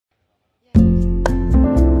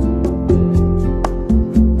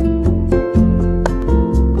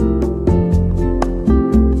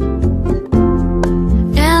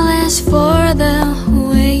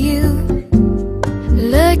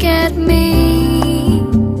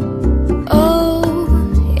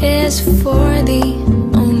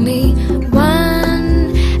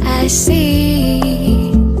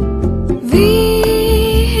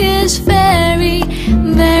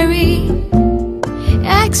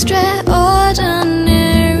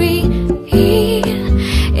extraordinary. He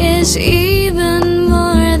is even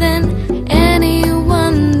more than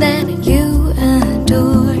anyone that you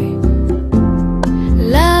adore.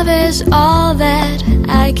 Love is all that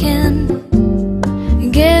I can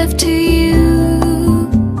give to you.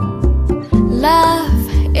 Love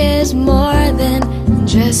is more than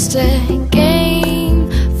just a game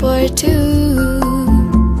for two.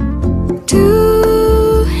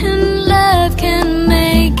 Two in love can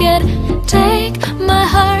make it. Take my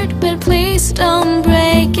heart, but please don't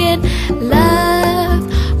break it. Love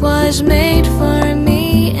was made for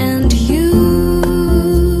me and you.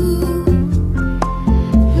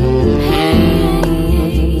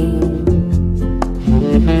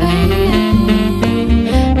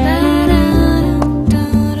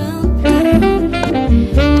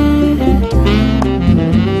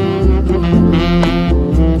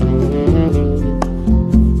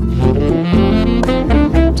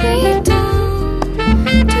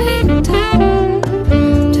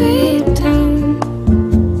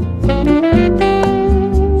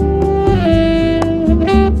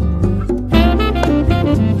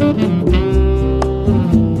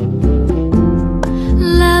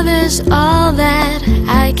 All that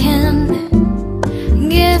I can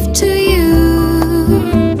give to you.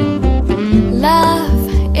 Love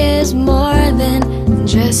is more than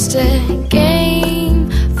just a game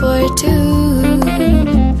for two.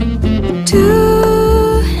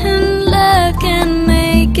 Two in love can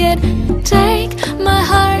make it. Take my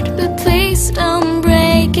heart, but please don't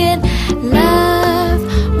break it. Love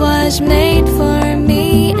was made for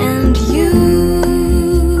me and you.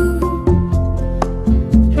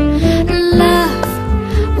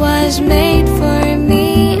 Was made